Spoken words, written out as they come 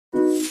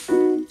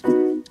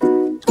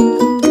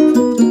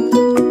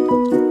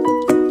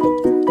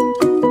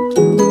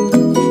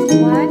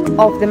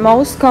of the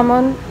most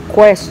common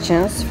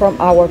questions from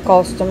our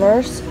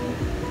customers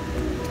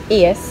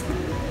is,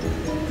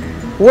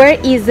 where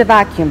is the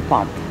vacuum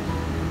pump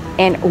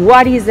and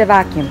what is the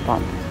vacuum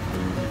pump?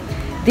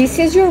 This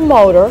is your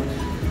motor,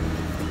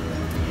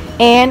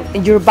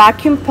 and your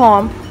vacuum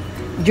pump,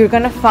 you're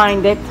gonna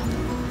find it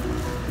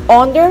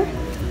under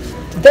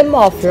the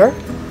muffler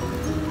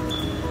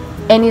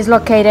and is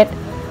located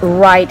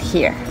right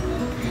here.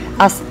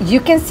 As you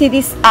can see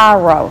this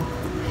arrow,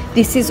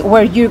 this is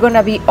where you're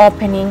gonna be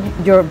opening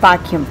your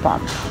vacuum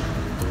pump.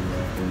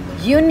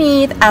 You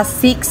need a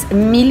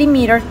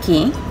 6mm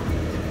key,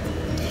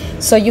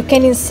 so you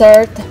can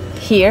insert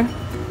here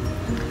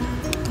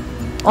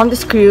on the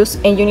screws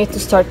and you need to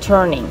start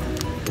turning.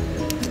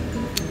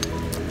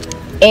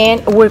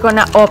 And we're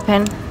gonna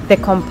open the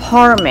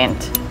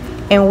compartment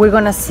and we're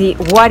gonna see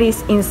what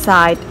is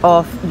inside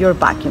of your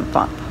vacuum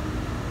pump.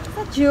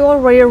 You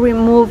already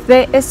removed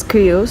the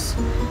screws,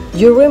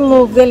 you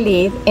remove the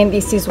lid, and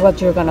this is what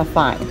you're gonna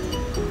find.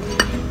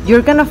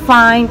 You're gonna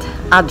find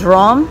a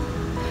drum,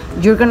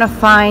 you're gonna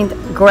find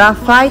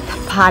graphite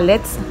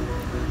pallets.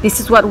 This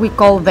is what we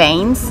call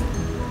vanes,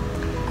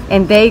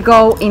 and they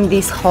go in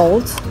these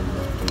holes,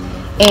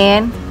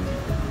 and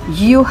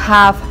you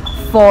have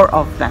 4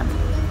 of them.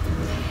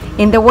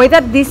 In the way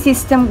that this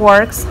system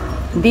works,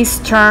 this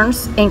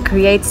turns and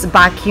creates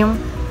vacuum,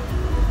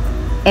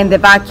 and the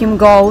vacuum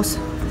goes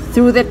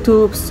through the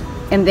tubes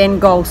and then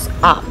goes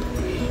up,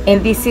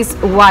 and this is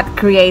what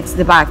creates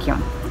the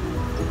vacuum.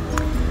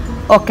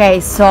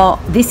 Okay, so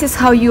this is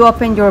how you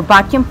open your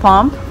vacuum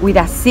pump with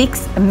a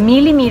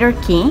 6mm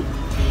key,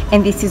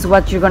 and this is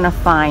what you're gonna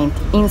find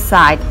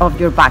inside of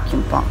your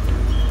vacuum pump.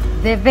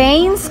 The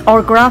vanes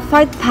or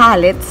graphite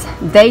pallets,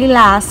 they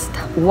last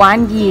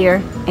 1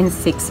 year and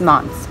 6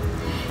 months.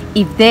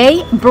 If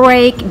they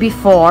break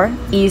before,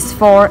 is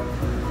for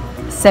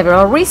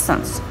several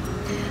reasons.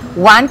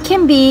 One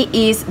can be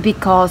is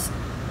because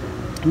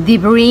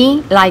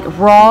debris like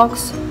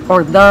rocks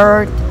or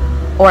dirt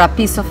or a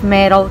piece of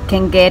metal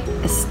can get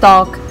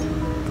stuck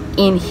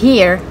in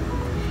here,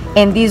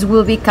 and this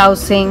will be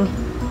causing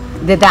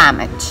the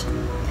damage.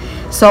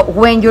 So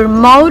when your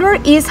motor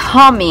is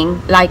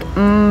humming like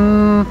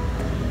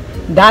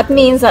that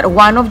means that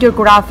one of your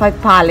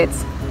graphite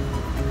pallets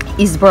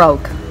is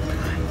broke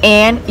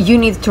and you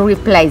need to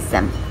replace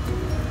them.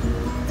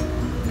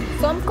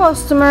 Some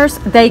customers,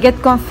 they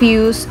get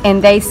confused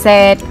and they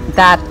said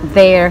that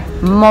their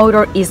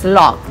motor is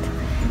locked,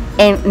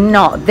 and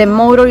no, the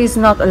motor is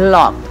not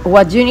locked.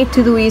 What you need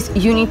to do is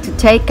you need to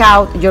take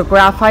out your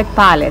graphite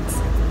pallets,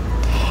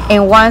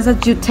 and once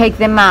that you take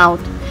them out,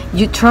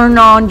 you turn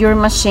on your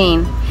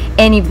machine,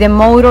 and if the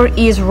motor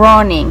is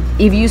running,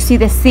 if you see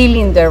the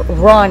cylinder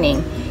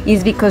running,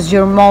 it's because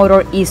your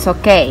motor is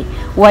okay.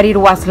 What it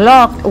was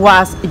locked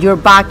was your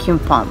vacuum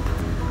pump.